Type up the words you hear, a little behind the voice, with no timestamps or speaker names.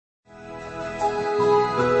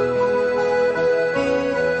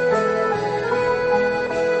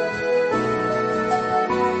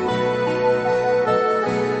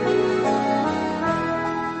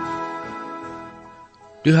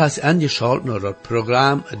Du hast angeschaut naar het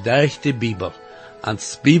programma Durch de Bibel.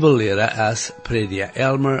 Als Bibellehrer is prediker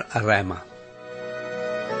Elmer Hebraea.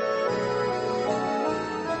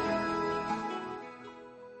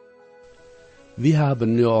 We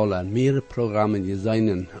hebben nu al aan meerdere programma's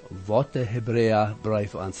gezien wat de Hebraea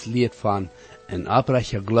brief ons leert van een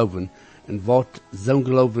oprechte geloven en wat zo'n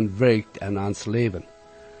geloven werkt in ons leven.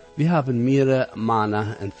 We hebben meerdere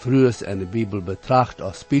mannen en vroegers in de Bibel betracht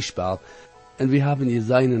als Beispiel en we hebben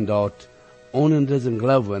gezien dat ohne diesen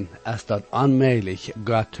geloven is dat onmogelijk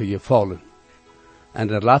God te gefallen. In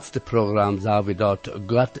het laatste programma zagen we dat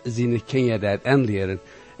God zijn kinderen dat aanleren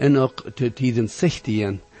en ook te tijden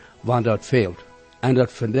zichtigen wanneer dat fehlt. En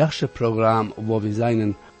dat vandaagse programma waar we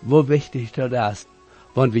zijn, hoe wichtig dat is,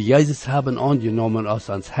 want we Jezus hebben aangenomen als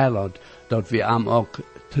ons Heiland, dat we hem ook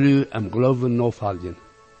trouw im geloven navolgen.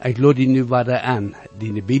 Ik lade je nu verder aan,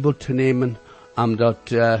 die Bibel te nemen, omdat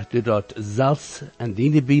du dat zelfs in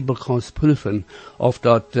die Bibel kannst prüfen, of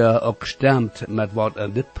dat ook stemt met wat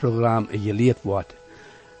in dit programma geleerd wordt.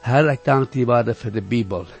 Herr, ik dank je waarde voor de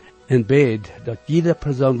Bibel. En bid dat jede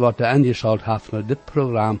persoon wat er aangeschaut heeft naar dit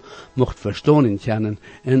programma mocht verstaan kennen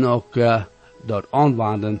en ook dat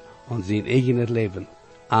aanwenden aan zijn eigen leven.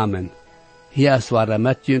 Amen. Hier is waar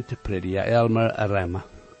met je te prediker Elmer Hebraea.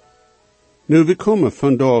 Nu, we komen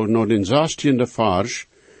vandaag naar den 16e vers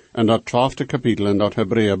en dat 12e kapitel in dat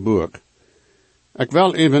Hebraea boek. Ik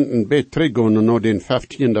wil even een beetje teruggaan naar den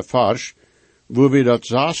 15e vers, waar we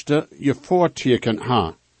dat 6e je voorteken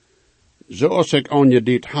hebben. Zoals ik aan je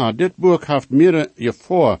dit ha, dit boek heeft meerdere je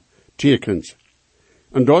voortekens.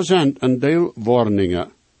 En daar zijn een deel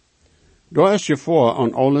warningen. Daar is je voor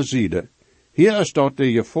aan alle zijden. Hier is dat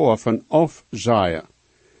de je voor van afzaaien.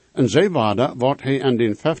 En zij waarden wat hij in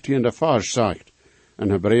den 15e vers zegt. In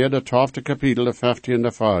Hebraea de 12e kapitel de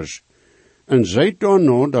 15e vers. En zij dan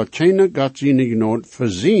nou dat keine Gottzienige nood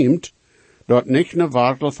verziemt, dat niet een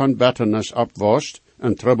wartel van betternis opwast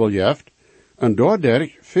en trubbel heeft, en doordat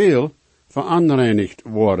veel veranreinigd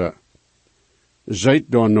worden. Zijt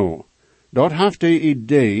dan nou, dat heeft de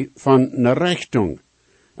idee van een richting.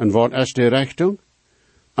 En wat is de richting?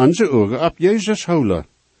 Onze ogen op Jezus houden.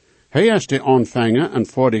 Hij is de aanvanger en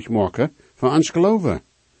voordigmaker van ons geloven.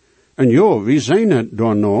 En ja, wie zijn het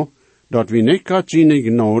dan nou, dat we niet Gottzienige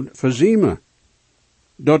nood verziemen?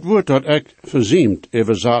 Dat woord dat echt verziemt,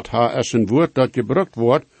 even zat haar, is een woord dat gebruikt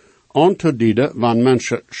wordt, aan te dienen wanneer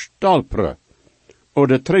mensen stolperen.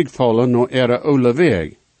 Oder terugvallen naar ihre oude weg.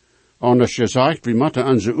 Anders gezegd, we moeten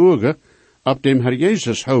onze ogen op dem Herr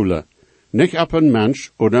Jezus houden, niet op een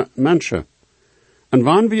mens oder mensen. En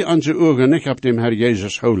wanneer we onze ogen niet op dem Herr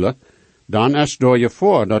Jezus houden, dan is door je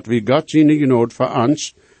voor dat we God zijn genade voor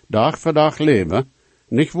ons, dag voor dag leven,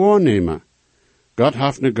 niet waarnemen. God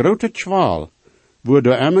heeft een grote zwaal,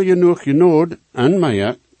 waardoor immer genoeg genade en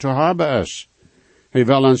meer te hebben is. Hij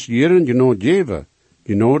wil ons jaren genade geven,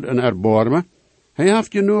 genade en erbarmen. Hij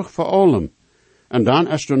heeft genoeg voor allem. En dan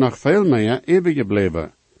is er nog veel meer eeuwig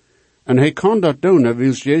gebleven. En hij kan dat doen,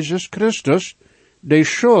 wils Jezus Christus de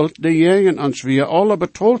schuld die jegen ons weer alle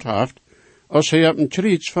betaald heeft, als hij op een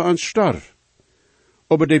kruis voor ons stierf.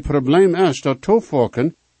 Maar het probleem is dat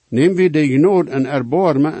toevallig nemen we de genade en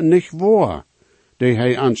erbarmen niet waar, die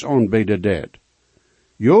hij ons aanbieden deed.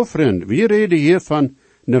 Jo, vriend, we reden hier van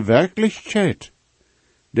een werkelijkheid.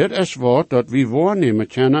 Dit is wat dat we waarnemen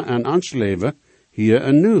kunnen in ons leven, hier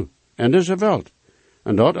en nu, in deze wereld.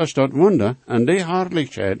 En dat is dat wonder en de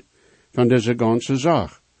heerlijkheid van deze ganse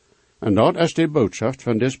zaak. En dat is de boodschap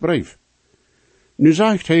van deze brief. Nu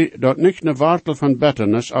zegt hij dat niet een wartel van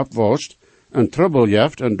betternis opwast en trubbel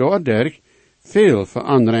heeft en doordat veel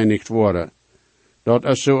veranreinigd worden. Dat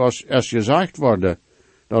is zoals es gezegd worden,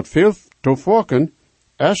 dat veel toevalken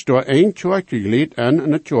is door één tjoik geleid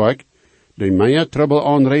en een tjoik, die meer trubbel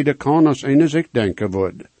aanreden kan als een zich denken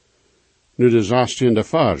wordt. Nu de 16e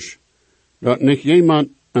vers. Dat niet iemand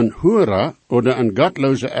een hoera oder een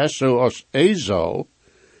godloze is zoals Esau,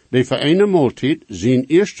 die voor een maaltijd zijn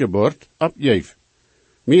eerstgeboort opgeeft.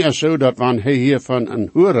 Meer is zo dat wanneer hij hier van een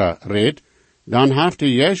hoera redt, dan heeft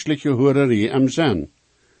de juistelijke hoererie im zin.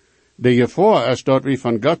 De gevaar is dat we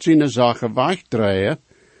van God zijn zaken wegdraaien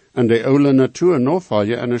en de oude natuur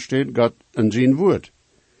navolgen en er staat God in zijn woord.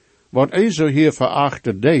 Wat Esau hier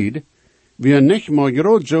verachte deed, weer niet maar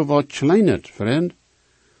groot zo wat kleinert, vriend.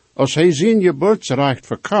 Als hij zijn geboortsrecht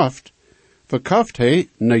verkauft hij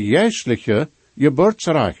een juistelijke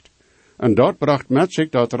geboortsrecht. En dat bracht met zich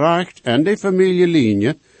dat recht en de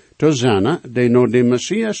familielinie te zijn, die naar de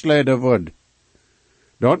Messias leiden wordt.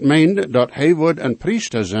 Dat meende dat hij wordt een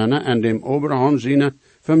priester zijn en dem Abraham zijn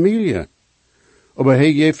familie. Maar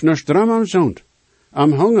hij geeft niets drum am zond,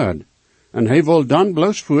 am hungert, en hij wil dan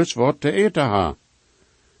bloos voets wat te eten ha.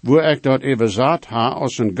 Wo ik dat even zaad ha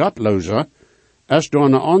als een godlozer, is door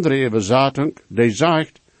een andere evenzating, die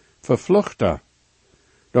zegt, vervluchten.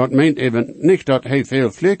 Dat meent even niet dat hij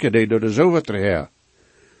veel vlekken deed door de zoveter her.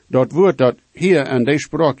 Dat woord dat hier in deze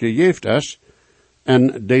spraak gegeven is,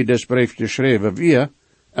 en die des brief geschreven weer,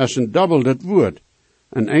 is een dubbel dat woord.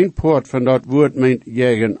 En een poort van dat woord meent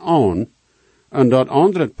jegen aan, en dat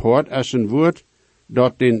andere poort is een woord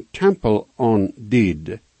dat den tempel aandient.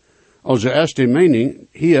 Also is de mening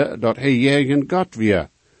hier dat hij jegen God weer,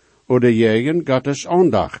 oder jegen Gottes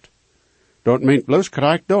aandacht. Dat meent bloos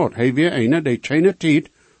krijgt dat, hij weer eine die keine tijd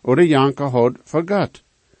oder janke had voor God.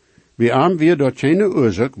 Wie am weer dat keine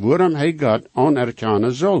oorzaak waarom hij God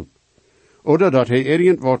anerkennen zal. Oder dat hij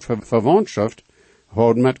irgendwat voor verwantschap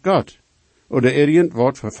had met God. Oder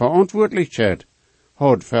irgendwat voor verantwoordelijkheid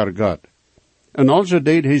had voor God. En also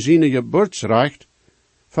deed hij zijn geburtsrecht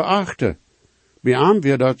verachten. Wie am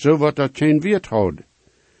weer dat zo wat dat geen weert had.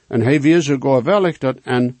 En hij weer sogar wellig dat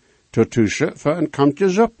en te tussen voor een kampje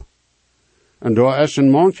zup. En daar is een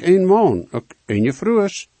man, ook een je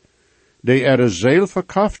vroes, die er een zeel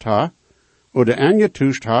verkauft ha, oder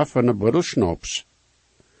aangetuust ha van een buddel schnaps.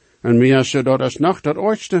 En meer zo dat is nog dat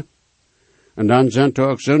oorste. En dan zijn er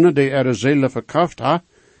ook zonen die er een zeel verkauft ha,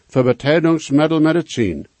 voor betijdingsmiddel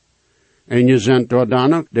medicijn. En je zijn er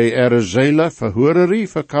dan ook die er een zeel verhoererie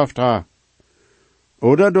verkauft ha.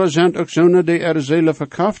 Oder daar zijn ook zonen die er een zeel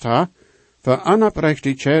verkauft ha, voor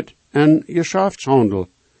onoprechtigheid en geschäftshandel.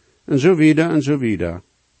 En zo wieder en zo wieder.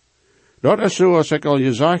 Dat is zoals ik al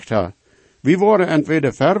gezegd heb. We worden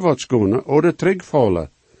entweder verwaarts gaan oder terugvallen.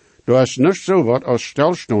 Dat is niet zo wat als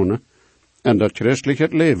stilstonden en dat christelijke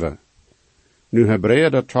leven. Nu Hebraea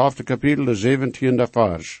dat 12e kapitel de 17e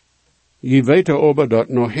vers. Je weet over dat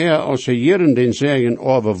nachher als hij jeren den zeggen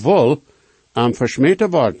over wil, am versmeten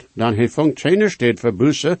wordt, dan hij vangt geen steed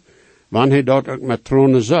verbussen, wanneer hij dat ook met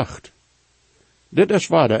tronen zegt. Dit is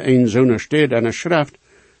waar de een zo'n steed en een schrift,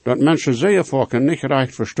 dat mensen zeer vaak niet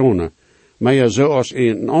recht verstaan, maar ja zo als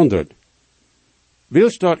een ander.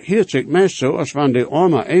 Wils dat hield zich meest zo als wanneer de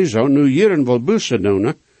arme Esau nu jeren wil bussen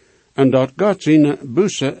doen, en dat God zijn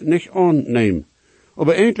bussen niet aanneemt.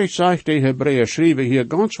 Maar eindelijk zegt de Hebraea schrijven hier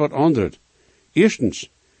ganz wat anders.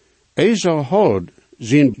 Eerstens, Esau had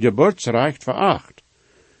zijn geburtsrecht veracht,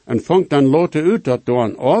 en vangt dan later uit dat door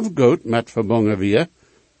een afgoed met verbonden weer,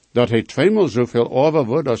 dat hij tweemaal zoveel over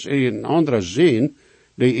wordt als een andere zin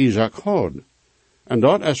die Isaac had. En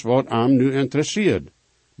dat is wat hem nu interesseert.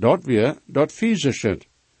 Dat weer dat vieze shit.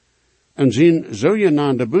 En zijn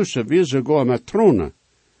zogenaamde bussen weer sogar met tronen.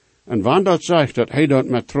 En wanneer dat zegt dat hij dat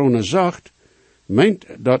met tronen zegt, meent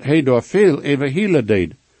dat hij door veel evenhielen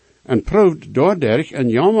deed. En proeft doorderg een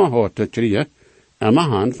jammerhart te krijgen aan de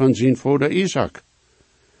hand van zijn vader Isaac.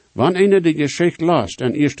 Wanneer een die geschicht last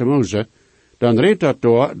in 1 Mose, dan redt dat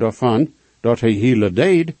daarvan dat hij hielen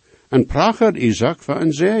deed, en prachert Isaac voor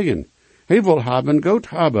een zegen. Hij wil hebben goed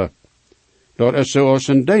hebben. Dat is zoals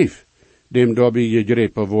een dief, dem daarbij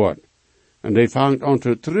gegrepen wordt. En die vangt aan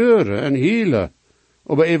te treuren en hielen,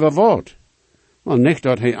 aber even wat. Maar niet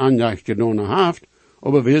dat hij aanjacht genomen heeft,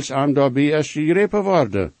 aber wils aan daarbij is gegrepen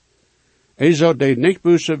worden. Hij zou deed niet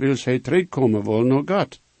bussen, wils hij terugkomen wil naar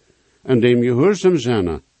God. En dem gehoorzaam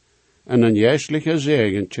zijn, en een juistelijke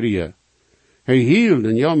zegen kreeg. Hij hield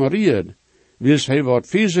en jammeried, wils hij wat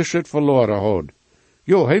fysisch verloren had.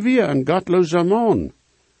 Jo, hij weer een godloze man,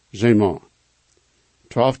 zei maar.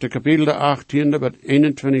 12e kapitel, de 18e tot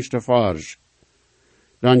 21e vers.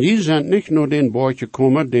 Dan je zijn niet naar den boord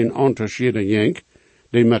gekomen, den onderscheiden jenk,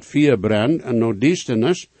 die met vuur brandt, en naar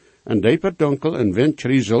duisternis, en dieper donker, en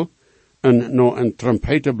windkriezel, en naar een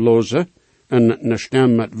trompete blozen, en een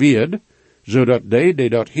stem met weerd, zodat die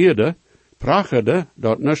dat hierde, pracherde,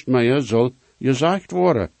 dat niet meer zal gezegd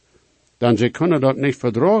worden. Dan ze kunnen dat niet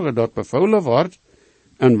verdragen, dat bevolen wordt,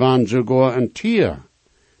 en wanneer sogar een tier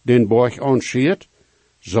den borg aanschiet,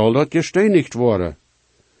 zal dat gesteinigd worden.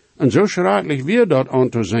 En zo schrikkelijk weer dat aan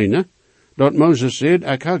te zijn, dat Mozes zei,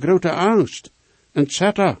 ik heb grote angst, etc.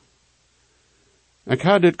 Ik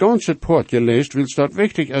heb dit ganze poort gelezen, wils dat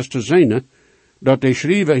wichtig is te zijn, dat de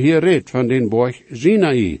schrijver hier redt van den borg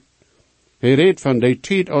Sinai. Hij redt van de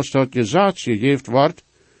tijd als dat gezag gegeven wordt,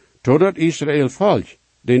 totdat Israël volk,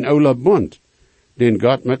 den oude bund, den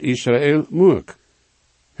God met Israël maakt.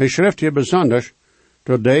 Hij schrijft hier besonders,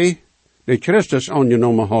 tot die Christus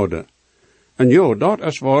aangenomen hadden. En jo, dat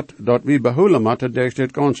is wat dat we behouden moeten, dat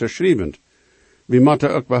dit ganse schrijvend. We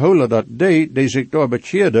moeten ook behouden dat die zich daar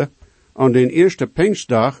bekeerden, aan den eerste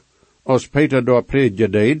Pinkstdag, als Peter daar predikte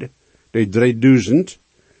deed, de 3000,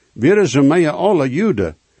 waren ze meer alle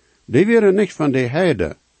Joden. Die waren niet van de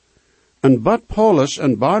heiden. En bad Paulus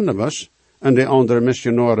en Barnabas en de andere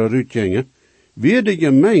missionaren uitgingen, weer de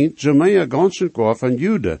gemeente zo meer ganzen koor van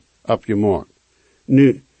Joden opgemaakt.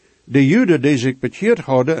 Nu, de Joden die zich bekeerd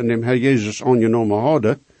hadden en dem Herr Jezus aangenomen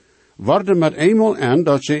hadden, waren met eenmaal aan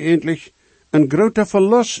dat ze eindelijk een grote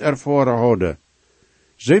verlos ervaren hadden.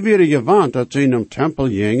 Ze werden gewend dat ze in een tempel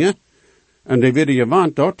gingen, en die werden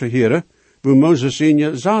gewend dat te horen, wo Moses in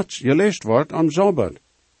je zaad geleest wordt am Sabbat.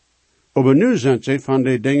 Maar nu zijn ze van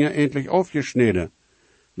die dingen eindelijk afgesneden,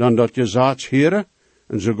 dan dat je zaad horen,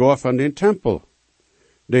 en sogar van den tempel.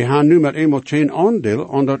 Die hebben nu met eenmaal geen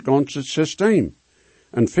aandeel aan dat ganze systeem.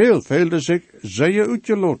 En veel veelden zich zeer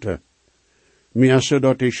uitgelaten. Maar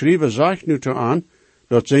zodat die schrijver zegt nu te aan,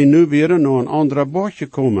 dat zij nu weer naar een andere borg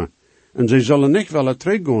komen. En zij zullen niet willen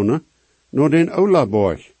teruggaan naar den oude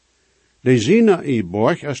borg. Die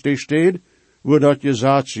Sinai-borg, als die staat, waar dat je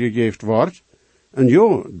zaad gegeven wordt. En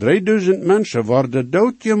ja, 3000 mensen worden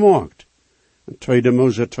doodgemaakt. 2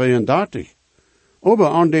 Mose 32. Aber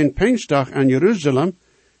aan den Pinkstdag in Jeruzalem,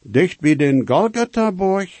 dicht bij den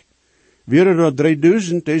Golgotha-borg, waren er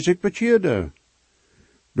 3000 die zich bekeerden.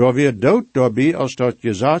 Daar weer dood daarbij als dat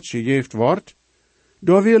gezaad gegeven wordt,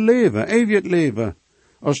 daar weer leven, eeuwig leven,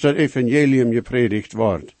 als dat evangelium gepredikt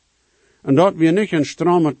wordt. En dat weer niet een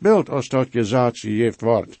stromend beeld als dat gezaad gegeven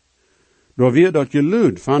wordt. Daar weer dat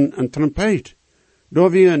geluid van een trompet, daar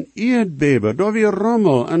weer een aardbeben, daar weer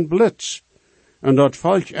rommel en blitz, en dat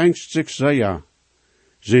volk angst zich zeer.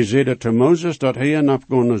 Ze zeiden te Mozes dat hij hen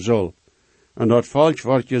afgaan zal, en dat volk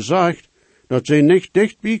wordt gezegd dat ze niet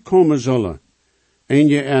dichtbij komen zullen. En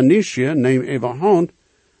je ernisje neem even hand,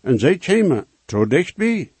 en zij komen te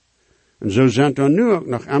dichtbij. En zo zijn er nu ook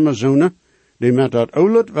nog Amazonen, die met dat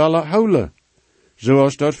oude willen houden.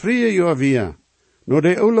 Zoals dat vrije jaar weer, naar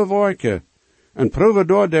de oude werken, en probeer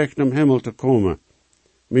door dicht om hemel te komen.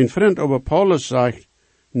 Mijn vriend over Paulus zegt,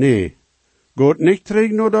 nee, gaat niet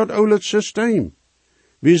terug naar dat oude systeem.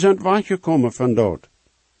 We zijn weggekomen van dat.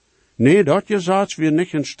 Nee, dat je zaad weer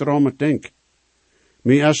niet een strome denk.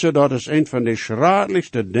 Maar dat is een van de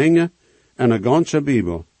schadelijkste dingen in de ganze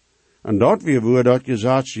Bibel. En dat weer waar dat je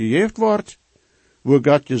zaad gegeven wordt, waar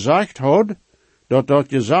God gezegd had, dat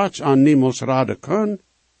je zaad aan niemals raden kan.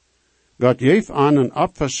 God geeft aan een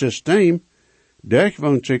opfersysteem, daar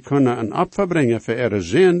want ze kunnen een opfer brengen voor ihre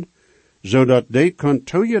zin, zodat die kan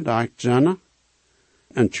toegedacht zijn.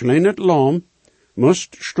 En klein het lam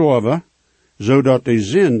moest sterven, zodat de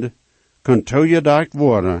zin kan toegedacht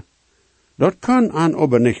worden. Dat kan aan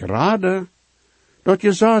aber niet raden, dat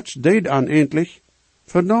je zaad deed aan eindelijk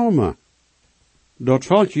vernomen. Dat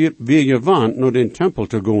volk hier weer gewend naar den tempel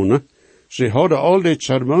te gaan, ze hadden al die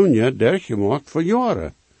ceremonie doorgemaakt voor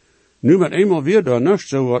jaren. Nu met eenmaal weer daar niet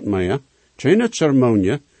zo wat meer, geen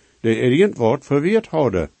ceremonie, die irgend wat verweerd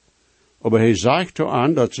hadden. Aber hij zegt toe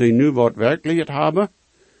aan dat ze nu wat werkelijk hebben.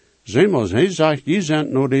 Zeemals, hij zegt, die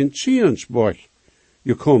zijn naar den Zionsborg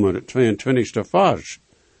gekomen, de 22e vers.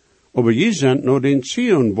 Aber je zijn naar den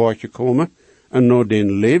Zionborg gekomen en naar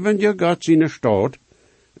den levende God zijn stad,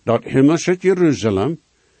 dat hemelse Jeruzalem,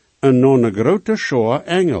 en naar een grote schar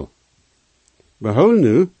engel. Behoud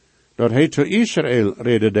nu, dat hij te Israël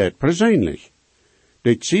rede deed, persoonlijk.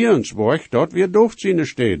 De Zionsborg, dat weer dooft zijn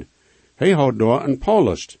stad. Hij had daar een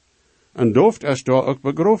palast. En dooft is daar ook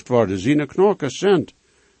begroofd worden, zijn knoken zijn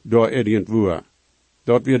daar irgendwo.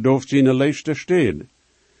 Dat weer dooft zijn leefste stad.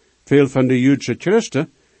 Veel van de Joodse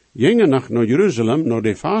christen gingen naar Jeruzalem, naar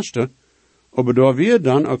de vasten, maar daar weer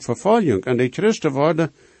dan ook vervolging, en de christen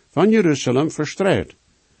worden van Jeruzalem verstrekt.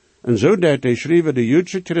 En zo deed de schrijver de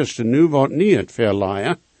Joodse christen nu wat niet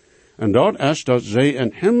verlaaien, en dat is dat zij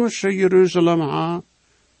een hemelse Jeruzalem hebben,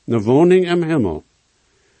 een woning im Himmel.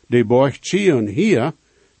 De borg Zion hier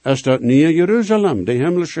is dat nieuwe Jeruzalem, de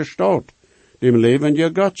hemelse stad, dem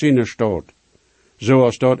levende God zijn stad,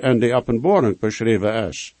 zoals dat in de openbaring beschreven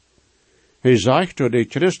is. Hij zegt door de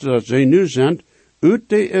christen dat zij nu zijn uit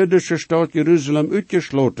de irdische stad Jeruzalem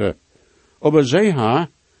uitgesloten, maar zij hebben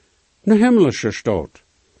een hemelse stad.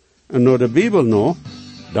 En naar de Bibel nou,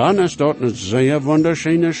 dan is dat een zeer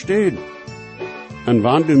wunderschöne stad. En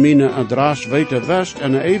wanneer du mijn adres weet west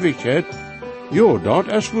in de eeuwigheid, ja, dat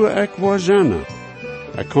is waar ik wil zijn.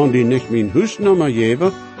 Ik kan die niet mijn huisnummer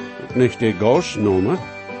geven, niet de gasnummer,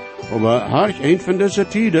 maar heb ik een van deze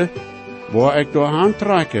tijden, waar ik doorheen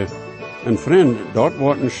treke. En vriend, dat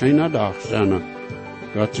wordt een schöne dag zijn.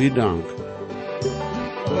 Gott sei Dank.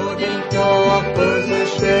 O den Tag, wo so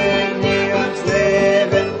schön wir uns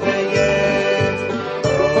Leben vergeht,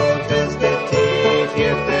 Gott ist der Tief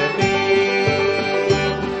hier verweht.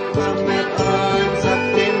 Komm mit uns auf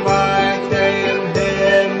den Weg, der im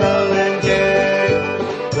Himmel entgeht,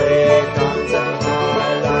 bringt uns ein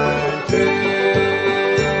Heiland zu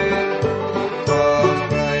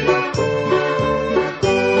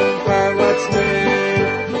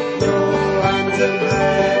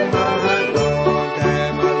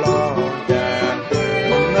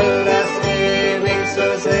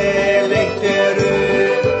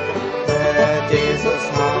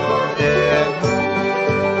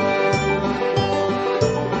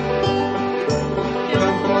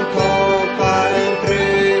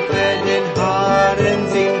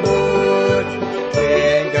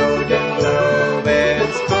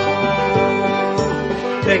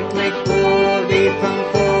schrecklich wohl wie vom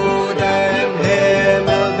Bruder im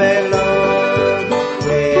Himmel belohnt,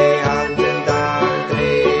 wie an den Tag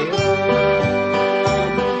Triumph.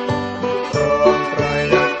 Kom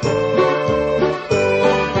Freude,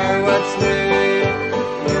 for what's new,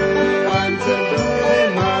 unto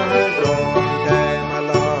Heimat und dem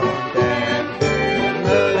Land, dem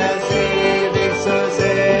Himmel ist ewig so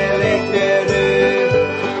selig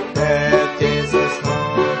berühmt, mit Jesus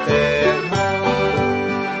Hand in Hand.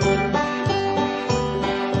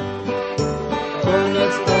 Und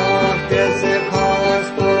uns doch diese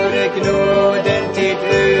kostbare Gnadentid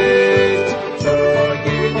ut, så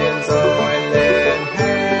Gudens Säulen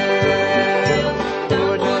heil,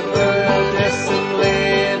 och nåt öde som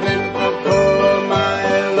leven får komma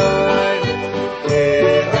i liv, det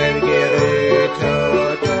överger ut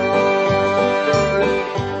och dör.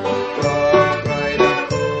 Kom Freude,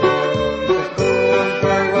 kom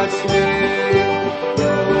för what's new,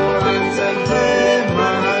 jo hans en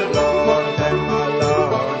Heimat Land,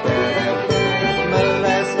 dem Himmel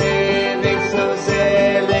ist ewig so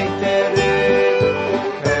selig berühmt,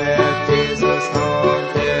 mit Jesus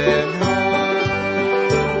Hand in Hand.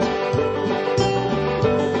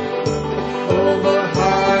 Over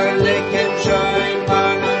herrlichen Schein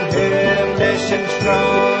man am himmlischen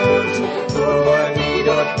Strand, wo nie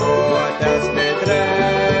dort Mord das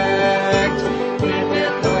bedrängt,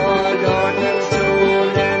 mit dort im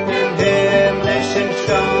Stuhlen im himmlischen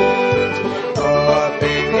Stand, auf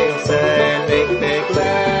ewig selig begleitet.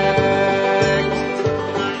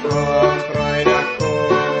 Kom Freude,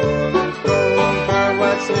 kom for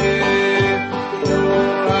what's new, jo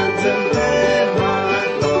ans en Heimat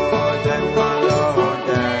Land,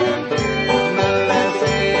 dem Himmel ist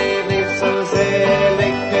ewig so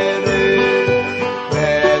selig berühmt,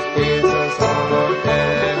 mit Jesus Hand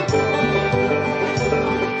in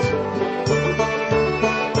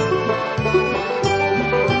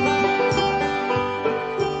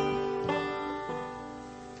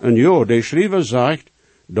En ja, de schrijver zegt,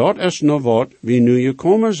 dat is nou wat we nu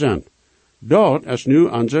gekomen zijn. Dat is nu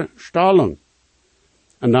onze stalling.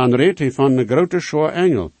 En dan redt hij van een grote schor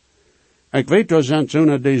engel. Ik weet dat zijn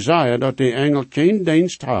zo'n desire dat die engel geen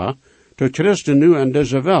dienst ha te Christen nu in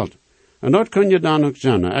deze wereld. En dat kun je dan ook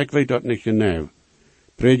zeggen, ik weet dat niet genau.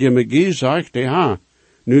 Prediger McGee zegt, die ha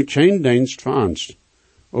nu geen dienst voor ons.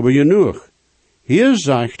 Maar genoeg. Hier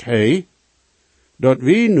zegt hij, dat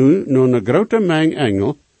we nu naar een grote menge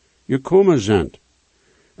engel gekomen zijn.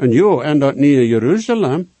 En ja, en dat nieuwe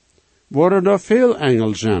Jeruzalem worden er veel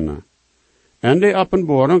engel zijn. En de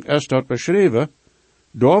openbaring is dat beschreven,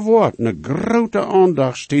 daar wordt een grote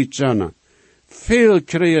aandachtstijd zijn. Veel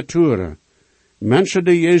creaturen, mensen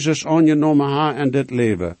die Jezus aangenomen hebben in dit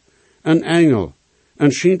leven, een engel,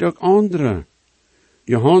 en schijnt ook andere.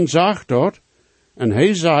 Johannes zegt dat, en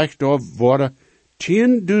hij zegt dat worden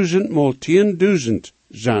 10.000 mal 10.000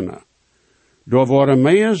 zijn. Daar worden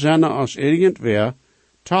meer zijn als irgendwer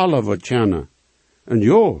talen wat kennen. En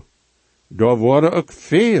ja, daar worden ook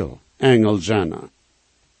veel engel zijn.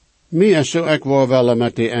 Meer zou ik wel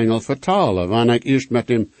met die engel vertalen, wanneer ik eerst met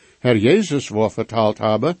dem Herr Jezus vertaald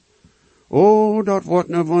habe. Oh, dat wordt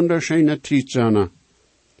een wunderschöne tijd zijn.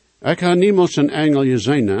 Ik heb niemals een engel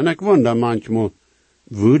gezien, en ik wonder manchmal,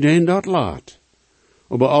 wo den dat laat.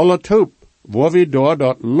 Aber alle top, waar we daar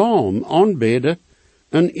dat lam aanbeden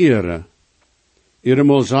en eren.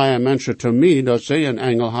 Eenmaal zeiden mensen te mij dat zij een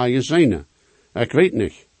engel hebben gezien. Ik weet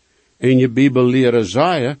niet. In je Bibel leren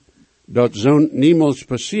zeiden dat zo'n niemals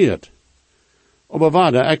passiert. Aber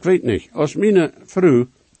warte, ik weet niet. Als mijn vrouw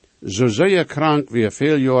zo zeer krank weer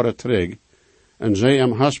veel jaren terug, en zij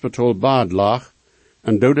im hospital bad lag,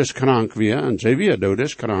 en dodeskrank weer, en zij weer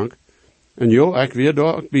dodeskrank, en ja, ik weer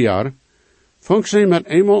daar ook bij haar, vond zij met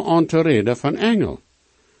eenmaal aan te reden van engel,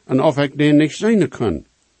 en of ik den niet zien kon.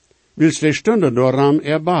 Wils de stunde door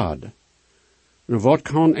ram bad. En wat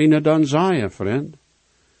kan een dan zeggen, vriend?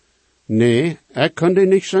 Nee, ik kan die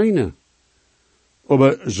niet zien.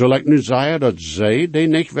 Aber zal ik nu zeggen dat zij die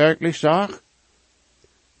niet werkelijk zag?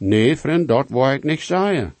 Nee, vriend, dat wil ik niet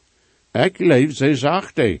zeggen. Ik leef, zij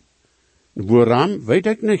zag die. Waarom, weet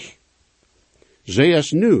ik niet. Zij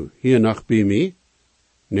is nu hier nog bij mij.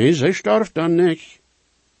 Nee, zij sterft dan niet.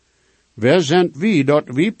 Wer zijn wie dat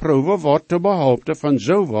wie proeven wat te behaupten van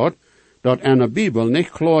zo wat dat in de Bibel niet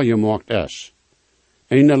klaar gemaakt is.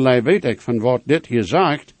 Eenerlei weet ik van wat dit hier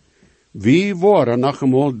zegt, wie worden nog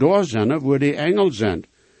eenmaal doorzinnen waar die engel zijn.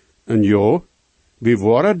 En ja, wie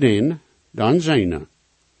worden den dan zijn.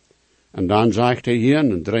 En dan zegt hij hier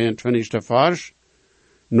in de 23e vers,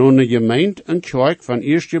 nun de gemeente en kerk van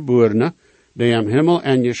eerstgeborenen, die am Himmel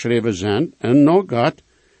ingeschreven zijn, en nog God,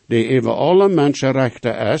 die over alle mensen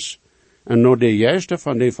rechter is, en nog de eerste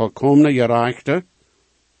van de volkomene gerechte,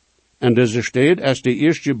 en deze steed als de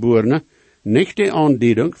eerstgeborene, niet de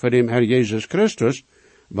aandieding voor de Herr Jezus Christus,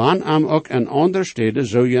 wanneer ook in andere steden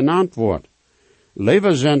zo genaamd wordt.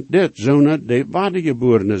 Liever zijn dit zonen die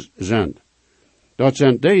wedergeborene zijn. Dat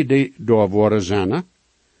zijn die door worden zijn.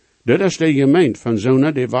 Dit is de gemeente van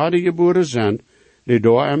zonen die wedergeboren zijn, die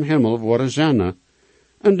door im hemel worden zijn.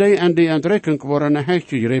 En die in die ontdekking worden een hecht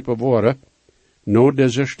gegrepen worden, naar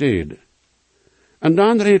deze steden. En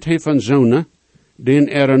dan redt hij van zonen, die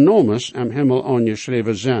in nomes im hemel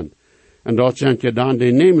aangeschreven zijn. En dat zijn je dan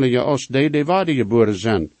die nemelijke als die wedergeboren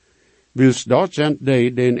zijn. Wils dat zijn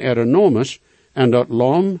die in nomes en dat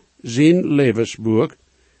lam zijn levensboek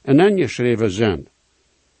en aangeschreven zijn.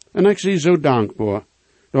 En ik zie zo dankbaar,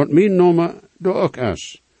 dat mijn naam daar ook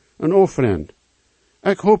is. En o vriend,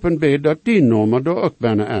 ik hoop en bid dat die naam daar ook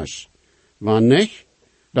binnen is. Wanneer niet,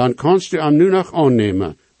 dan kannst u hem nu nog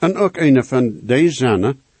aannemen. En ook een van die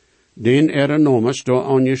zinnen, die in nomes daar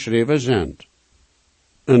aangeschreven zijn.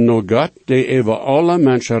 En nou God, die over alle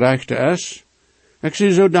mensen rechter is, ik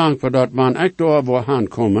zie zo dankbaar dat wanneer ik daar wil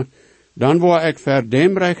aankomen, dan word ik voor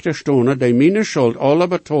dem rechter stonen, die mijn schuld alle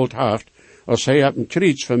betaald heeft, als hij op een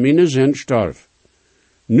kruis voor mijn zin stierf.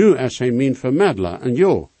 Nu is hij mijn vermiddelaar, en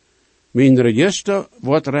jo, mijn register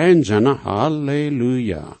wordt rein zijn,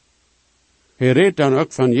 halleluja. Hij redt dan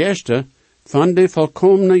ook van Jester, van de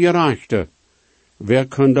volkomene gerechte. Wer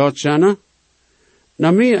kan dat zijn?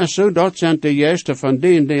 Na mij is zo dat zijn de Jester van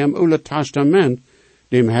den die im Oude Testament,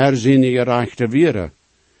 dem Herr zijn gerechte wieren.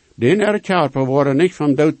 Den kerpen worden niet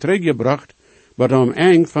van dood teruggebracht, maar om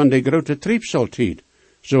eng van de grote triebsaltijd,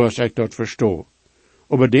 zoals ik dat verstoor.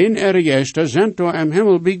 Aber den Jester zijn door im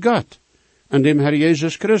Himmel bij God, en dem Herr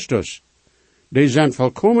Jezus Christus. Die zijn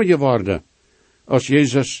volkomen geworden, als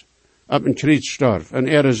Jezus op een kruis stierf,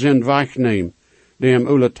 en zin wegneemt, die im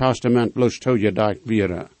Oude Testament bloos toegedacht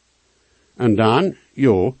wieren. En dan,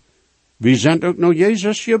 jo, wie zijn ook naar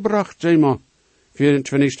Jezus gebracht, zeg maar,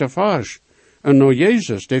 24e vers. En naar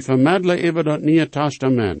Jezus, die vermiddelen over dat Nieuwe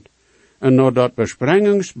Testament. En naar dat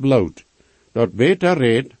besprengingsbloed, dat beter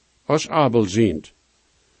redt als Abel ziet.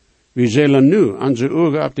 We zullen nu onze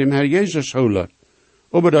ogen op dem Herr Jezus houden.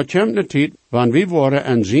 Aber dat komt de tijd, wanneer we worden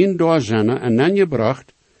en zien doorzinnen en dan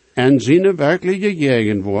gebracht, en zijn werkelijke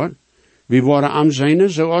jegen wordt. We worden am zijne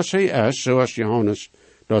zoals hij is, zoals Johannes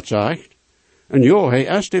dat zegt. En jo, hij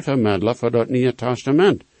is de vermiddelaar voor dat Nieuwe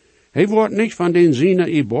Testament. Hij wordt niet van den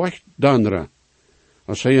zinnen i borg danderen.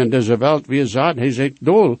 Als hij in deze wereld weer zat, hij zegt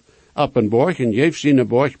dol op een borg en geeft zijn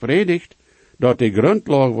borg predigt, dat de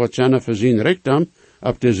grondlag wordt zijn voor zijn richting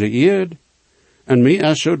op deze eerd. En mij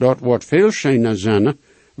is zo, dat wordt veel schijner zijn,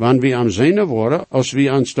 wanneer we am zijne worden, als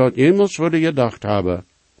we ons dat jemals worden gedacht hebben.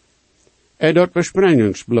 En dat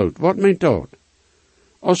besprengingsbloed, wat meent dat?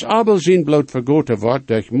 Als Abel zijn bloed vergoten wordt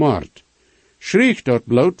durch moord, schreeuwt dat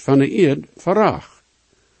bloed van de eerd verracht.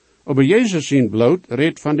 Aber Jezus zijn bloed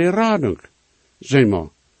redt van de radung, zeg maar.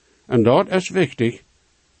 En dat is wichtig,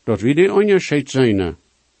 dat we die onderscheid zijn.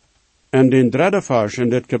 En den derde vers in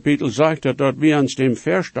dit kapitel zegt dat we ons dem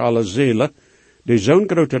verst alle Seele, die zo'n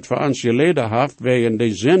groot het voor ons geleden heeft, wegen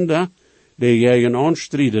de zinde, die tegen ons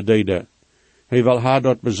strijden deden. Hij wil haar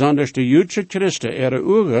dat besonders de Joodse Christen ihre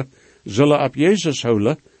ogen zullen op Jezus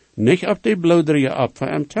houden, niet op die bloederige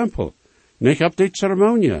Opfer im Tempel, niet op die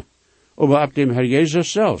ceremonie, aber op dem Herr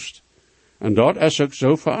Jezus zelfs. En dat is ook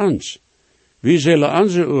zo voor ons. We zullen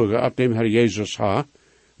onze ogen op dem Herr Jezus hebben,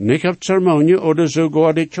 niet op ceremonie oder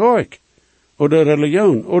sogar de kerk, oder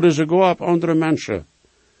religion, oder sogar op andere mensen.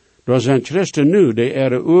 Er zijn Christen nu die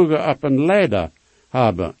ihre ogen op een leider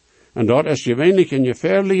hebben. En dat is gewöhnlich een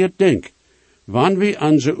gefährliche ding. Wanneer we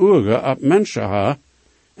onze ogen op mensen hebben,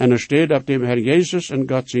 en er steht op dem Herr Jezus en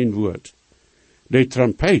God zijn woord. De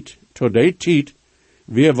trompet, tot die tijd,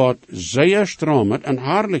 weer wordt zeer stromend en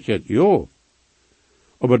herrlichheid, jo.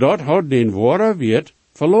 Aber dat had den ware wet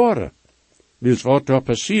verloren. Wils wat daar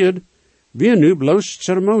passiert, weer nu bloos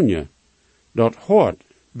ceremonie. Dat hoort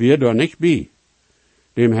weer daar niet bij.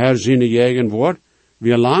 Dem Herr zijn eigen woord,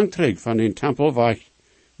 weer lang terug van den tempel weg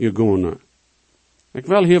gegaan. Ik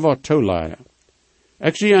wil hier wat toeleiden.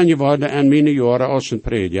 Ik zie aan je woorden en mijn jaren als een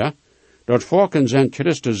prediker, dat volken zijn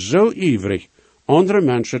Christen zo ivrig andere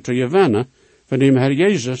mensen te gewinnen van dem Herr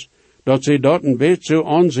Jezus, dat ze dat een beetje zo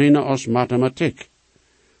aanzien als mathematiek.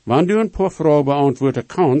 Wanneer du een paar vragen beantwoorden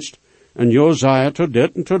kannst, en jo zei tot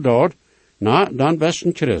dit en tot dat, dan best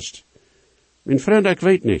een Christ. Mijn vriend, ik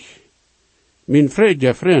weet niet. Mijn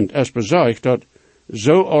vriend is bezorgd dat,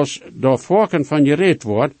 zoals door volken van je reed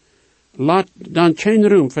wordt, laat dan geen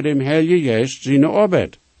room voor dem Heilige Geest zijn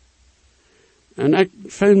arbeid. En ik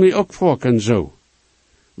voel me ook vaak zo.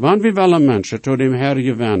 Wanneer we wel een mensen tot dem Herr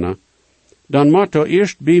gewennen, dan moet er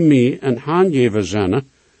eerst bij mij een handgever zijn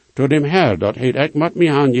tot dem Herr. Dat heet, ik moet mij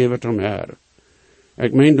handgeven tot Herr.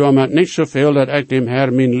 Ik meen daarmee niet zoveel dat ik dem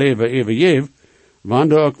Herr mijn leven even geef,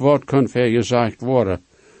 wanneer ook wat kan vergezegd worden.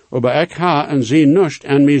 Maar ik ha en zie nust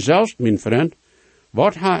en mijzelf, mijn vriend.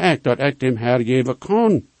 Wat ha ik dat ik dem Herr geven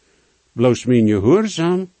kan? Bloos mijn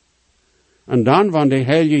gehoorzaam. En dan, wanneer de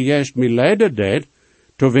Heilige Geest mij leiden deed,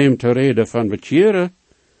 to wem te reden van bekeren,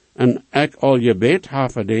 en ik al gebed ha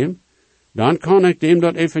voor dem, dan kan ik dem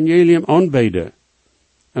dat evangelium aanbieden.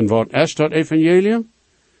 En wat is dat evangelium?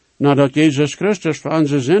 Nadat Jezus Christus voor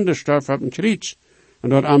onze zonde stierf op een kruis, en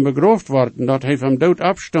dat aan begroofd wordt, en dat hij van dood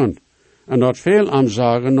opstond, en dat veel aan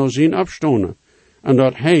zagen nog zien opstonden, en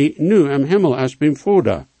dat hij nu im Himmel is beim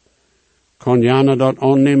Vader. Kan Jana dat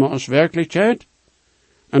aannemen als werkelijkheid?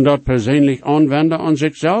 En dat persoonlijk aanwenden aan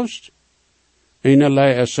zichzelf?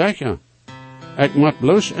 Einerlei is zeker. Ik moet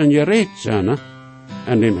bloos een gereed zijn,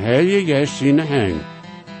 en dem Heilige Geest zijn hang.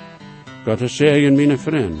 God is zegen, mijn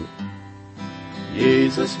vriend.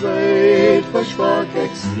 Jesus weet, versprach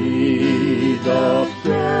ik zie, dat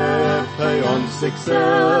geeft hij ons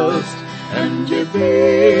zichzelf, en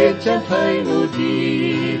gebed kent hij nu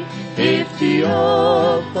die, heeft die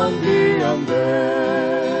op van die am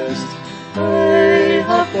best. Hij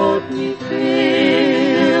hat God niet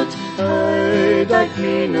geheeld, hij dekt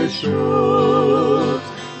meine schuld.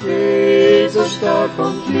 Jezus starb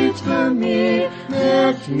und litt für mich,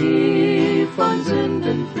 merkt mich von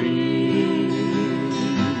Sünden frei.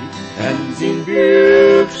 En zijn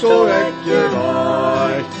buik zo echt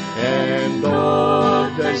gereicht, en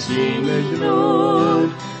dat hij zijn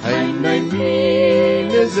groot, hij neemt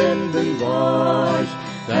meine Sünden weich,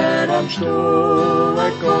 daarom stoel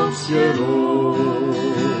ik ons gerood.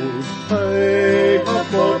 Hij hat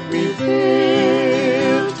Gott mich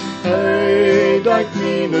geheelt, hij dekt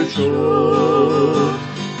meine schuld.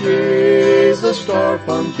 Jezus starb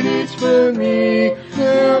am Kreuz für mich,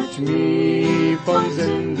 macht mich von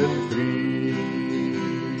Sünden frei.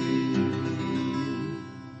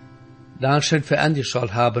 Dankeschön für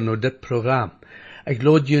angeschaut haben nur das Programm. Ich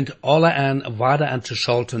lade junt alle an, weiter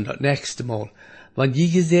anzuschalten das nächste Mal. Wenn je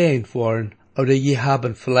gesehen worden, oder je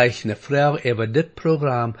haben vielleicht eine Frage über das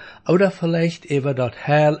Programm, oder vielleicht über das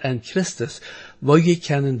Heil in Christus, wo je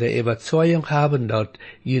können die Überzeugung haben, dass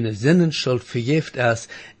jene Sinnenschuld vergift ist,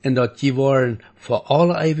 und dass je wollen vor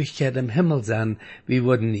aller Ewigkeit im Himmel sein, wir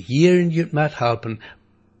würden hier in jut mithelfen,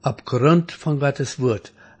 aufgrund von Gottes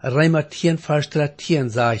Wort. Römer 10, Vers 13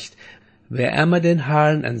 sagt, wer immer den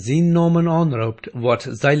Herrn in seinen Namen anruft, wird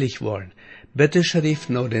selig worden. Bitte schrift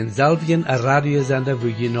noch denselben Radiosender, wo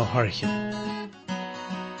je noch horchen.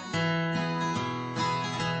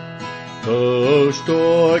 Hoe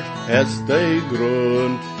sterk ist der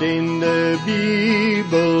Grund, den de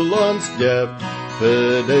Bibel uns gibt,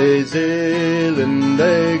 für die Seelen,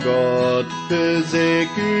 die Gott für sich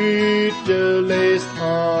utgelesen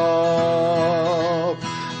hat.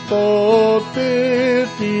 Gott wird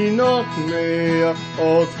die noch mehr,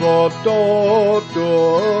 als was dort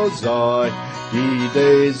sei,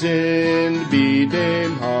 die sind bei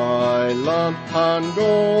dem Heiland, an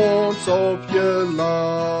ganz aufgeladen.